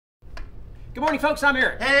Good morning, folks. I'm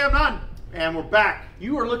Eric. Hey, I'm Nan. And we're back.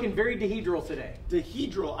 You are looking very dehedral today.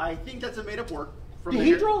 Dehedral. I think that's a made-up word.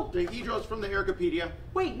 Dehedral? Dehedral is from the Ericopedia.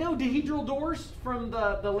 Wait, no, dehedral doors from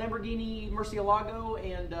the Lamborghini Murcielago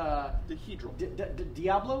and Dehedral.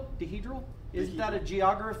 Diablo? Dehedral? Is that a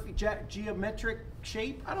geometric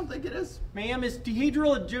shape? I don't think it is. Ma'am, is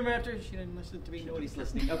dehedral a geometric? She didn't listen to me. Nobody's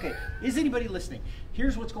listening. Okay, is anybody listening?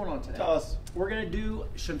 Here's what's going on today. Tell us. We're going to do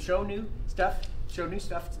some show new stuff.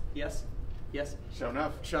 Yes. Yes. Show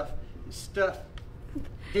enough. Stuff.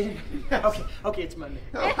 Okay, it's Monday.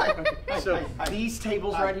 Oh, So these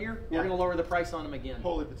tables right here, we're going to lower the price on them again.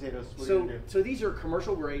 Holy potatoes. What are you gonna do? So these are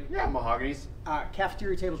commercial grade. Yeah, mahoganies.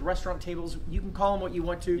 Cafeteria tables, restaurant tables. You can call them what you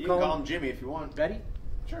want to. You can call them Jimmy if you want. Betty?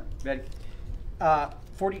 Sure. Betty.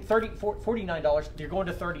 $49. You're going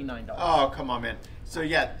to $39. Oh, come on, man. So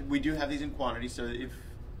yeah, we do have these in quantity. So if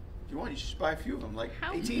you want, you should just buy a few of them. Like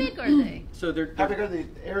How 18. big are they? So they're How big are they?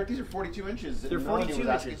 Eric, these are 42 inches. They're 42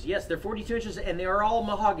 inches. Yes, they're 42 inches, and they are all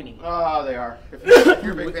mahogany. Oh, they are. If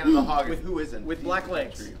you're a big fan of the mahogany, who isn't? With black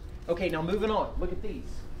legs. Okay, now moving on. Look at these.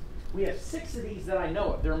 We have 6 of these that I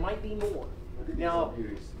know of. There might be more. Now,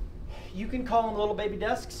 you can call them little baby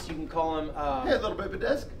desks. You can call them. Hey, little baby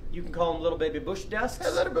desk. You can call them little baby bush desks.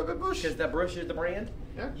 Hey, little baby bush. Because that Bush is the brand.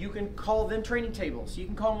 Yeah. You can call them training tables. You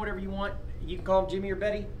can call them whatever you want. You can call them Jimmy or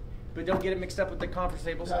Betty, but don't get it mixed up with the conference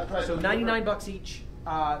tables. Yeah, so $99 each.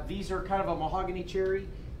 These are kind of a mahogany cherry.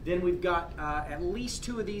 Then we've got at least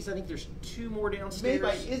 2 of these. I think there's 2 more downstairs. Made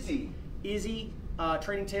by Izzy. Izzy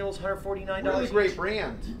training tables, $149. Really great each.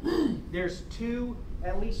 brand. There's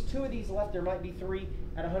at least 2 of these left. There might be 3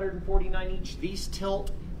 at $149 each. These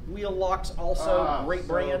tilt wheel locks, also great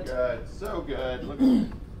brand. So good. Look at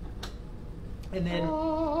And then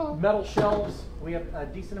metal shelves. We have a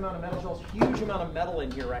decent amount of metal shelves. Huge amount of metal in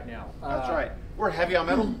here right now. That's right. We're heavy on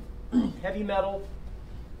metal. Heavy metal.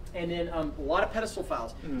 And then a lot of pedestal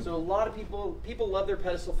files. So a lot of people love their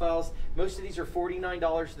pedestal files. Most of these are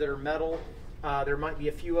 $49 that are metal. There might be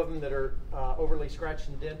a few of them that are overly scratched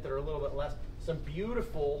and dent that are a little bit less. Some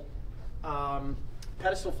beautiful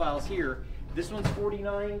pedestal files here. This one's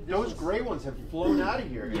 $49. Those gray ones have flown out of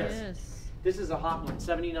here. Yes. This is a hot one,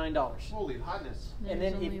 $79. Holy hotness. And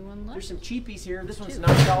then only one left. there's some cheapies here. This one's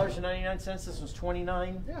 $9.99. This one's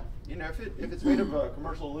 $29. Yeah. You know, if it's made of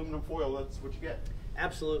commercial aluminum foil, that's what you get.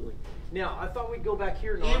 Absolutely. Now, I thought we'd go back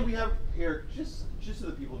here. And we have here, just so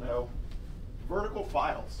that people know, vertical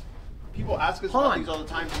files. People ask us about these all the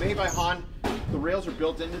time. Made by Han. The rails are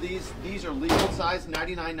built into these. These are legal size,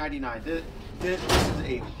 $99.99. This is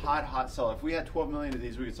a hot seller. If we had 12 million of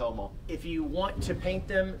these, we could sell them all. If you want to paint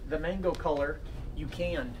them the mango color, you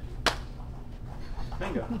can.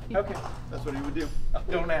 Mango. Okay. That's what he would do.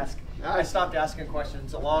 Don't ask. I stopped asking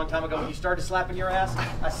questions a long time ago. When you started slapping your ass,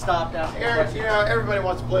 I stopped asking Eric, questions. you know, everybody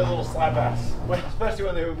wants to play a little slap ass, especially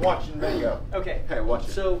when they're watching Mango. Okay. Hey, watch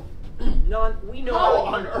it. So, we know how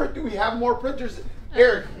on earth do we have more printers?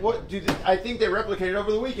 Eric, what do I think they replicated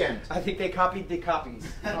over the weekend? I think they copied the copies.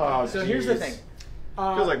 Oh, so here's the thing.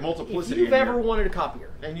 Feels like multiplicity. If you've ever wanted a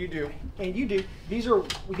copier, and you do, these are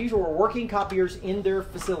working copiers in their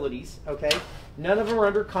facilities. Okay, none of them are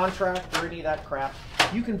under contract or any of that crap.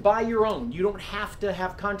 You can buy your own. You don't have to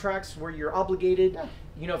have contracts where you're obligated. Yeah.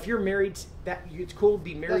 You know, if you're married, it's cool to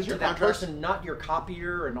be married to that person, not your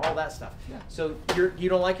copier and all that stuff. Yeah. So you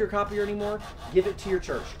don't like your copier anymore, give it to your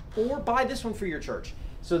church, or buy this one for your church.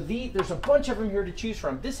 So there's a bunch of them here to choose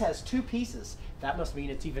from. This has 2 pieces. That must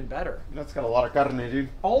mean it's even better. That's got a lot of carne, dude.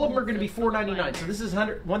 All of them are going to be $4.99. So this is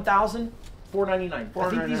 $1,499. I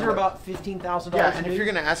think these are about $15,000. Yeah, and if you're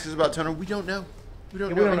going to ask us about toner, we don't know. We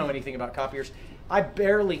don't know anything about copiers. I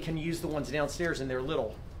barely can use the ones downstairs, and they're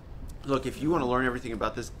little. Look, if you want to learn everything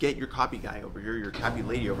about this, get your copy guy over here, your copy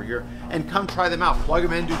lady over here, and come try them out. Plug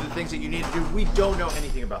them in, do the things that you need to do. We don't know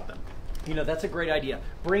anything about them. You know, that's a great idea.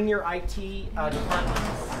 Bring your IT department.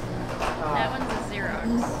 That one's a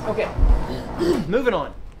Xerox. Okay, moving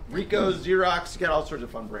on. Ricoh, Xerox, get all sorts of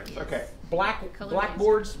fun brands. Okay.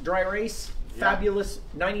 Blackboards, dry erase, fabulous,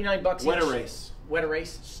 $99 each. Wet erase. Wet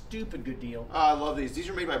erase, stupid good deal. I love these. These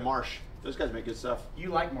are made by Marsh. Those guys make good stuff. You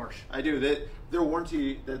like Marsh? I do. Their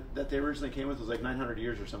warranty that they originally came with was like 900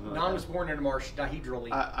 years or something. Nan was born in a marsh,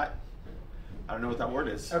 dihedrally. I don't know what that word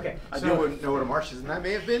is. Okay. I do know what a marsh is, and that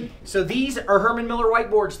may have been. So these are Herman Miller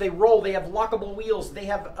whiteboards. They roll. They have lockable wheels. They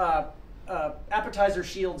have appetizer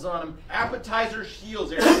shields on them. Appetizer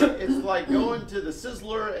shields, Eric. It's like going to the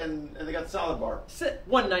Sizzler and they got salad bar.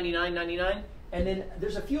 $199.99. And then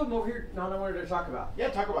there's a few of them over here I wanted to talk about. Yeah,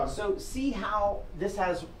 talk about it. So see how this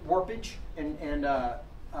has warpage and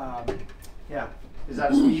yeah. Is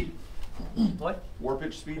that a speed? What?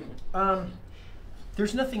 Warpage speed?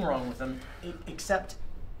 There's nothing wrong with them, except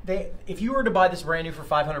if you were to buy this brand new for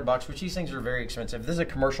 $500, which these things are very expensive, this is a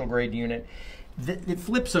commercial grade unit. It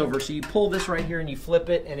flips over, so you pull this right here and you flip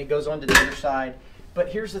it, and it goes onto the other side. But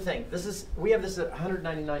here's the thing: we have this at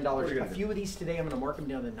 $199. A few of these today, I'm going to mark them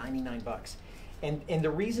down to $99. And the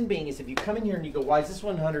reason being is if you come in here and you go, why is this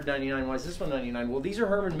one $199? Why is this one $99? Well, these are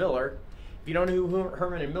Herman Miller. If you don't know who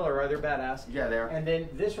Herman and Miller are, they're badass. Yeah, they are. And then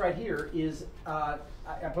this right here is, I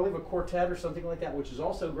believe, a quartet or something like that, which is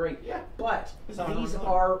also great. Yeah. But these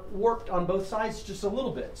are warped on both sides just a little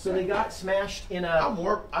bit. So they got smashed in a...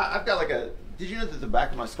 I've got like a... Did you know that the back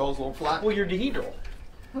of my skull is a little flat? Well, you're dehedral.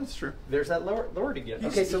 That's true. There's that Lord again.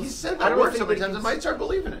 Okay, so he said that word so many times, I might start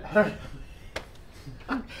believing it.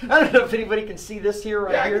 I don't know if anybody can see this here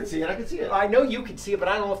right here. I can see it. I can see it. I know you can see it, but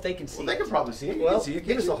I don't know if they can see it. Well, they can probably see it. You well, can see it.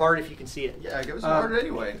 Give us a heart if you can see it. Yeah, give us a heart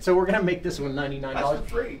anyway. So we're going to make this one $99. That's for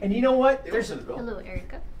free. And you know what? Hello,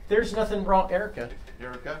 Erica. There's nothing wrong. Erica.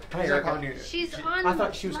 Erica? Hi, Erica. She's on I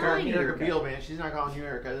thought she was calling you Erica Beale, man. She's not calling you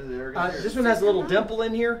Erica. This is Erica. This one has a little dimple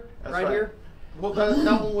in here, right here. Well,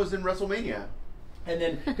 that one was in WrestleMania. And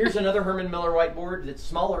then here's another Herman Miller whiteboard that's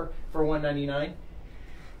smaller for $199.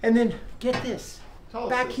 And then get this.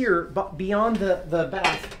 Back here, beyond the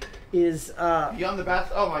bath, is... beyond the bath?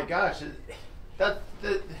 Oh my gosh. I've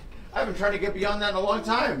been trying to get beyond that in a long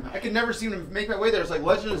time. I can never seem to make my way there. It's like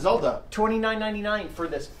Legend of Zelda. $29.99 for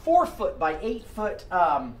this 4-foot by 8-foot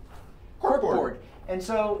corkboard. And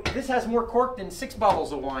so this has more cork than 6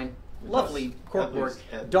 bottles of wine. Lovely corkboard.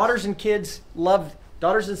 Daughters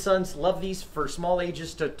and sons love these for small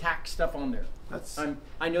ages to tack stuff on there.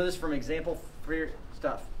 I know this from example for your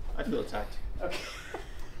stuff. I feel attacked. Okay.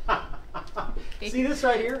 See this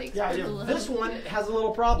right here? Yeah, I do. This one has a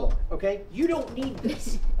little problem, okay? You don't need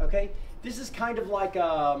this, okay? This is kind of like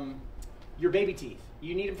your baby teeth.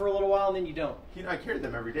 You need them for a little while and then you don't. You know, I carried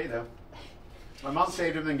them every day though. My mom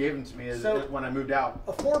saved them and gave them to me when I moved out.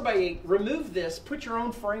 A 4x8, remove this, put your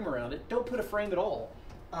own frame around it. Don't put a frame at all.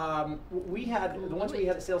 The ones we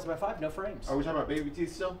had at Sales by 5, no frames. Are we talking about baby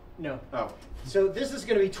teeth still? No. Oh. So this is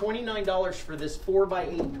going to be $29 for this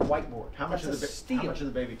 4x8 whiteboard. How much are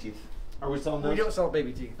the baby teeth? Are we selling those? We don't sell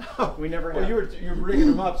baby teeth. We never have. Well, you were bringing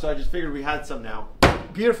them up, so I just figured we had some now.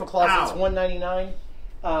 Beautiful closets, $199.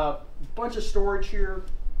 Bunch of storage here.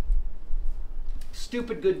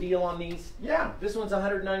 Stupid good deal on these. Yeah. This one's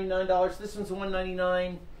 $199. This one's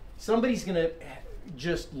 $199. Somebody's going to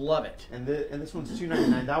just love it. And this one's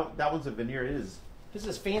 $299. That one's a veneer. This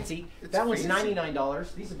is fancy. That one's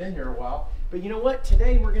 $99. These have been here a while. But you know what?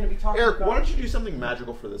 Today we're going to be talking about... Eric, why don't you do something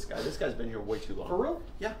magical for this guy? This guy's been here way too long. For real?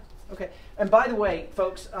 Yeah. Okay. And by the way,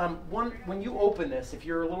 folks, when you open this, if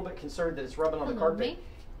you're a little bit concerned that it's rubbing on the carpet,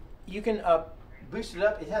 you can boost it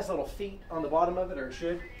up. It has little feet on the bottom of it, or it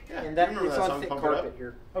should. Yeah. And it's on thick carpet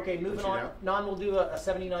here. Okay, moving on. Non will do a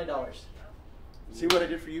 $79. See what I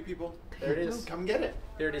did for you people? There it is. Come get it.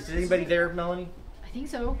 There it is. Is anybody there, Melanie? I think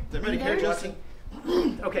so. Is there anybody watching?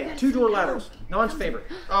 Okay, 2-door laterals. Non's favorite.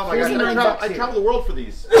 Oh my gosh, I travel the world for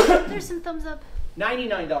these. There's some thumbs up.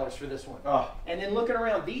 $99 for this one. Oh. And then looking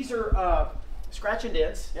around, these are scratch and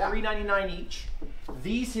dents, yeah. $3.99 each.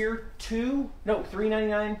 These here,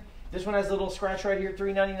 $3.99. This one has a little scratch right here,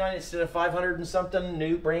 $3.99 instead of 500 and something,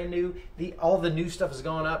 new, brand new. All the new stuff has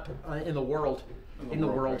gone up in the world.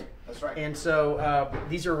 Right. That's right. And so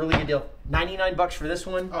these are a really good deal. $99 for this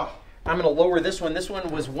one. Oh. I'm going to lower this one. This one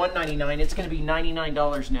was $199. It's going to be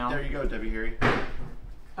 $99 now. There you go, Debbie Harry.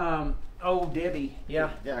 Oh, Debbie. Yeah.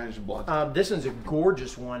 Yeah, it's blonde. This one's a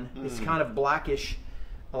gorgeous one. It's kind of blackish,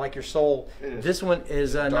 like your soul. This one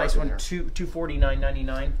is a nice one,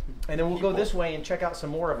 $249.99. And then we'll go this way and check out some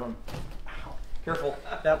more of them. Ow. Careful,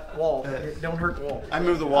 that wall. Don't hurt the wall. I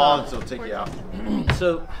move the wall and it'll take you out.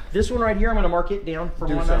 So this one right here, I'm going to mark it down from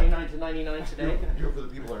 $199 to $99 today. Do it for the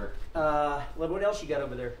people, Eric. What else you got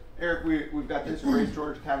over there? Eric, we've got this raised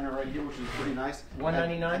storage cabinet right here, which is pretty nice.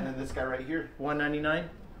 $199. And then this guy right here. $199.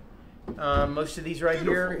 Most of these right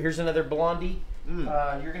here. Here's another Blondie.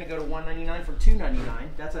 You're going to go to $199 from $299.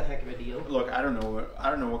 That's a heck of a deal. Look, I don't know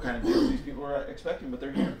what kind of deals these people are expecting, but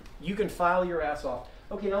they're here. You can file your ass off.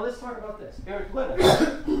 Okay, now let's talk about this. Eric,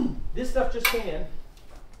 this stuff just came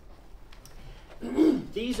in.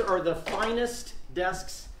 These are the finest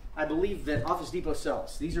desks, I believe, that Office Depot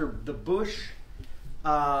sells. These are the Bush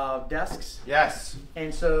desks. Yes.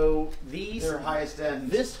 And so they're highest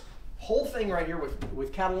end. This whole thing right here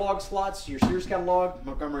with catalog slots, your Sears catalog.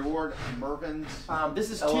 Montgomery Ward, Mervyn's. This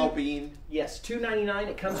is LL Bean. Yes, $2.99.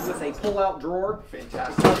 It comes with a pull-out drawer.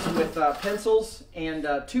 Fantastic. It comes with pencils and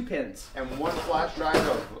 2 pens. And one flash drive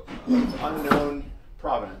of unknown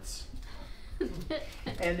provenance.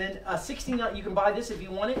 And then $69. You can buy this if you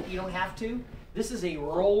want it. You don't have to. This is a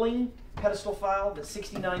rolling pedestal file that's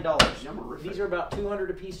 $69. Yummerific. These are about 200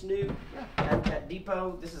 a piece new at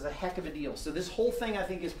Depot. This is a heck of a deal. So this whole thing I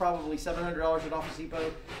think is probably $700 at Office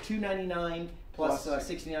Depot, $299 plus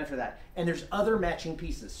 $69 for that. And there's other matching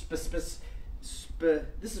pieces. This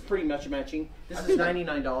is pretty much matching. This is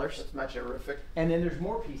 $99. That's match-erific. And then there's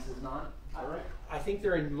more pieces, not. All right. I think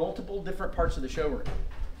they're in multiple different parts of the showroom.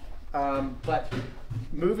 But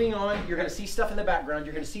moving on, you're going to see stuff in the background.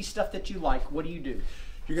 You're going to see stuff that you like. What do?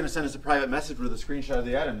 You're going to send us a private message with a screenshot of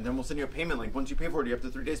the item, and then we'll send you a payment link. Once you pay for it, you have to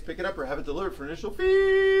 3 days to pick it up or have it delivered for initial fee. You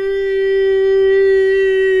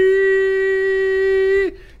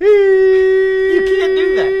can't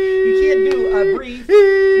do that. You can't do breathe.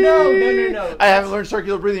 No. I haven't learned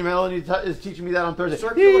circular breathing. Melanie is teaching me that on Thursday.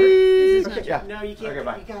 Circular. Yeah. No, you can't. Okay,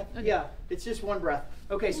 bye. Yeah, it's just one breath.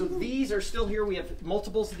 Okay, so these are still here. We have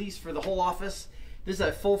multiples of these for the whole office. This is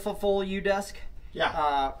a full U desk.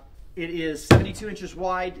 Yeah. It is 72 inches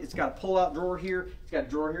wide. It's got a pull-out drawer here. It's got a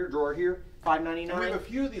drawer here, $5.99. And we have a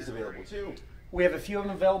few of these available too. We have a few of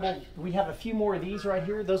them available. We have a few more of these right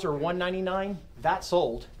here. Those are $1.99. That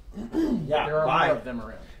sold. Yeah, there are more of them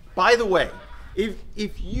around. By the way,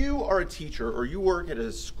 if you are a teacher or you work at a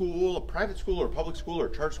school, a private school or a public school or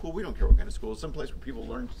a charter school, we don't care what kind of school, someplace where people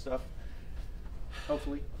learn stuff.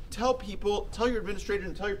 Hopefully. Tell your administrator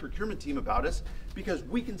and tell your procurement team about us, because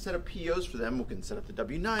we can set up POs for them. We can set up the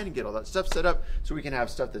W-9 and get all that stuff set up so we can have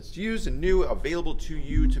stuff that's used and new available to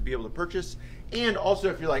you to be able to purchase. And also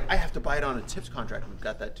if you're like, I have to buy it on a tips contract, we've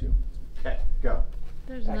got that too. Okay, go.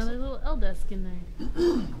 There's another little L desk in there.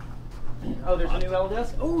 Oh, there's a new L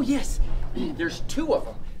desk? Oh, yes. There's two of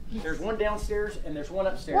them. There's one downstairs and there's one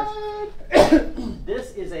upstairs.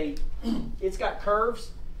 This is it's got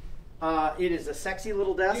curves. It is a sexy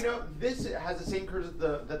little desk. You know, this has the same curves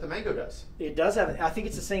that the Mango does. It does have, I think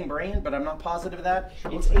it's the same brand, but I'm not positive of that.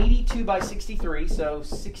 It's 82 by 63, so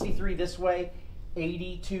 63 this way,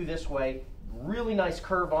 82 this way. Really nice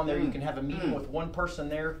curve on there. You can have a meeting with one person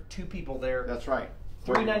there, 2 people there. That's right.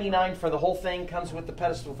 $3.99 for the whole thing. Comes with the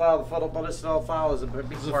pedestal file. The photo pedestal file is a big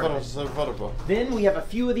part of it. Then we have a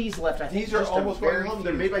few of these left. I think These are just almost very home. few.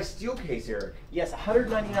 They're made by Steelcase, Eric. Yes,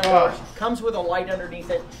 $199. Comes with a light underneath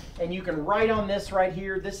it, and you can write on this right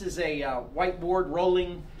here. This is a whiteboard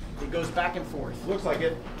rolling. It goes back and forth. Looks like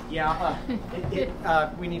it. Yeah,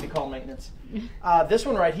 we need to call maintenance. This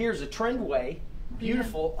one right here is a Trendway.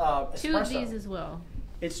 Beautiful espresso. 2 of these as well.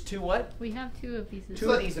 It's 2 what? We have 2 of these as Two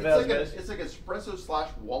well. of these It's available. it's like espresso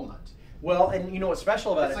 / walnut. Well, and you know what's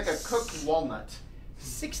special about It's it? like a cooked walnut.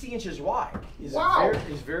 60 inches wide is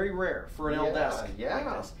very rare for an L desk. Yeah.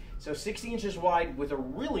 Like this. So 60 inches wide with a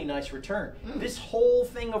really nice return. This whole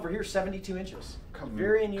thing over here is 72 inches.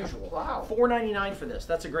 Very unusual. Wow. $4.99 for this.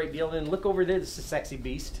 That's a great deal. And look over there. This is a sexy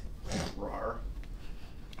beast. Rawr.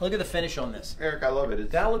 Look at the finish on this. Eric, I love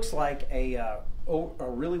it. That looks like a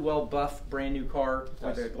really well buffed brand new car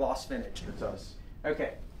with a gloss finish. It does.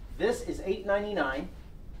 Okay, this is $8.99.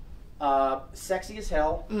 Sexy as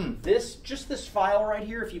hell. Just this file right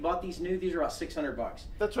here. If you bought these new, these are about $600.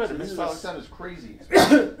 That's right. So The this mixed is file a- sound is crazy.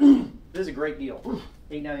 This is a great deal.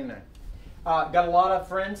 $8.99. Got a lot of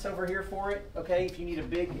friends over here for it. Okay, if you need a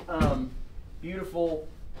big, beautiful,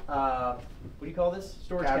 what do you call this?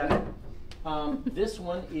 Storage cabinet. This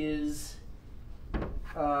one is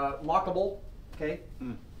lockable. Okay,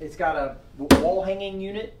 it's got a wall hanging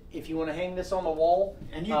unit. If you want to hang this on the wall,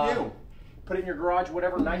 And you do. put it in your garage,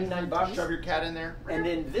 whatever, $99. Shove your cat in there. And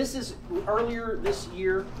then this is earlier this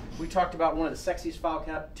year. We talked about one of the sexiest file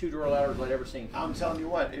cabinet 2-drawer ladders I've ever seen. I'm telling you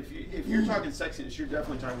what, if you're talking sexiness, you're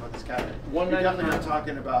definitely talking about this cabinet. You're $199. definitely not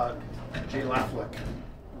talking about Jay Laffleck,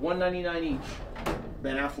 $199 each.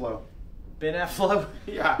 Ben Affleck. Ben Affleck.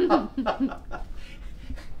 Yeah.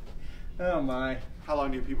 Oh my. How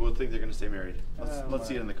long do people think they're going to stay married? Let's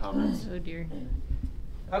see it in the comments. Oh dear.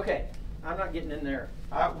 Okay, I'm not getting in there.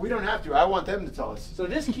 We don't have to. I want them to tell us. So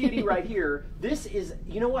this cutie right here, this is,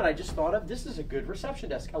 you know what I just thought of? This is a good reception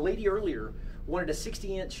desk. A lady earlier wanted a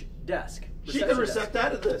 60-inch desk. She can recept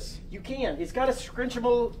out of this. You can. It's got a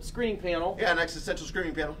scrunchable screening panel. Yeah, an existential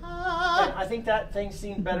screaming panel. And I think that thing's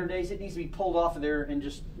seen better days. It needs to be pulled off of there and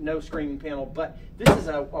just no screening panel. But this is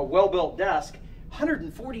a well-built desk.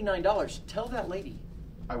 $149. Tell that lady.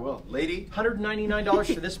 I will. Lady,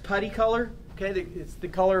 $199 for this putty color. Okay, it's the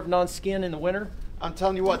color of non-skin in the winter. I'm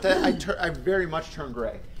telling you what, I very much turn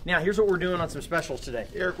gray. Now, here's what we're doing on some specials today.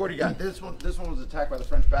 Eric, what do you got? This one was attacked by the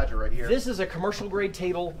French Badger right here. This is a commercial grade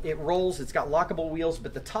table. It rolls. It's got lockable wheels,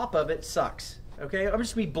 but the top of it sucks. Okay, I'm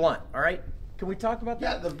just gonna be blunt. All right, can we talk about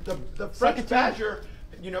that? Yeah, the Suck French it, Badger,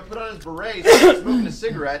 put on his beret, started smoking a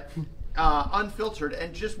cigarette, unfiltered,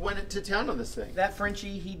 and just went to town on this thing. That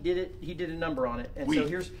Frenchie, he did a number on it, and so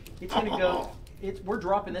here's it's going to go. We're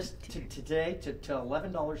dropping this today to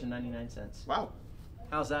 $11.99. Wow.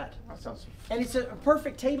 How's that? That sounds. And it's a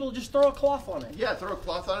perfect table. Just throw a cloth on it. Yeah, throw a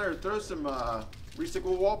cloth on it, or throw some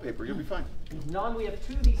recyclable wallpaper. You'll be fine. Non, we have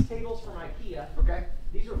 2 of these tables from IKEA. Okay.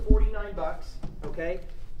 These are $49. Okay.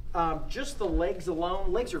 Just the legs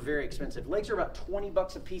alone. Legs are very expensive. Legs are about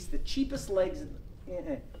 $20 a piece. The cheapest legs,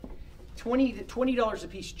 $20 a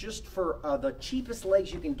piece just for the cheapest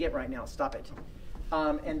legs you can get right now. Stop it.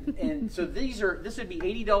 And so this would be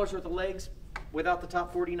 $80 worth of legs without the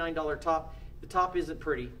top, $49 top. The top isn't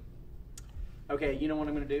pretty. Okay, you know what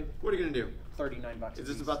I'm going to do? What are you going to do? $39. Is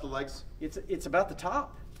this about the legs? It's about the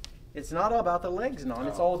top. It's not about the legs, Non.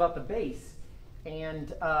 It's all about the base.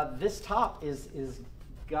 And this top is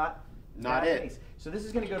got not that it. Base. So this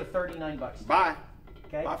is going to go to $39. Bye.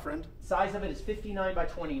 Okay. Bye, friend. Size of it is 59 by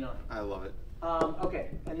 29. I love it.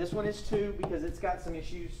 Okay, and this one is 2 because it's got some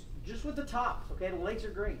issues just with the top. Okay, the legs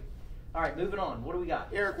are great. All right, moving on. What do we got?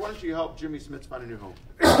 Eric, why don't you help Jimmy Smits find a new home?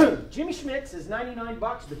 Jimmy Schmitz is $99,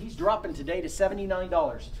 but he's dropping today to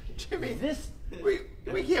 $79. Jimmy, this we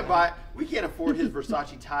can't afford his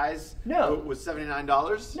Versace ties. No. With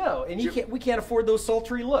 $79. No, and we can't afford those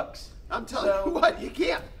sultry looks. I'm telling you what, you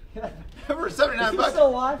can't. For $79. Is he still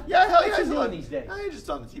alive? Yeah, hell yeah. What's he he's doing alive these days? He's just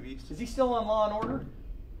on the TV. Is he still on Law and Order?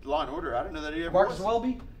 Law and Order. I don't know that he ever Marcus was.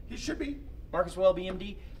 Welby? He should be. Marcus Welby,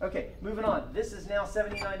 MD. Okay, moving on. This is now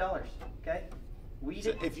 $79. Okay.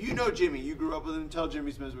 If you know Jimmy, you grew up with him, tell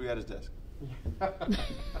Jimmy Smith we got his desk.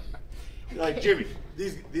 You're like, Jimmy,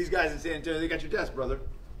 these guys in San Antonio, they got your desk, brother.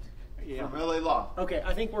 Yeah. From LA Law. Okay,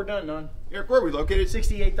 I think we're done, Non. Eric, where are we located?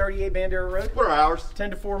 6838 Bandera Road. What are our hours? 10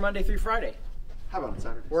 to 4 Monday through Friday. How about on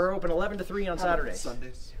Saturdays? We're open 11 to 3 on Saturdays.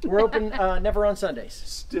 Sundays. We're open never on Sundays.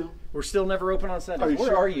 Still? We're still never open on Sundays. Where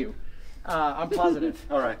sure? are you? I'm positive.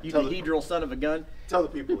 All right. You cathedral son of a gun. Tell the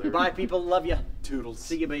people there. Bye, people. Love you. Toodles.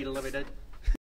 See you, beta. Love you, Dad.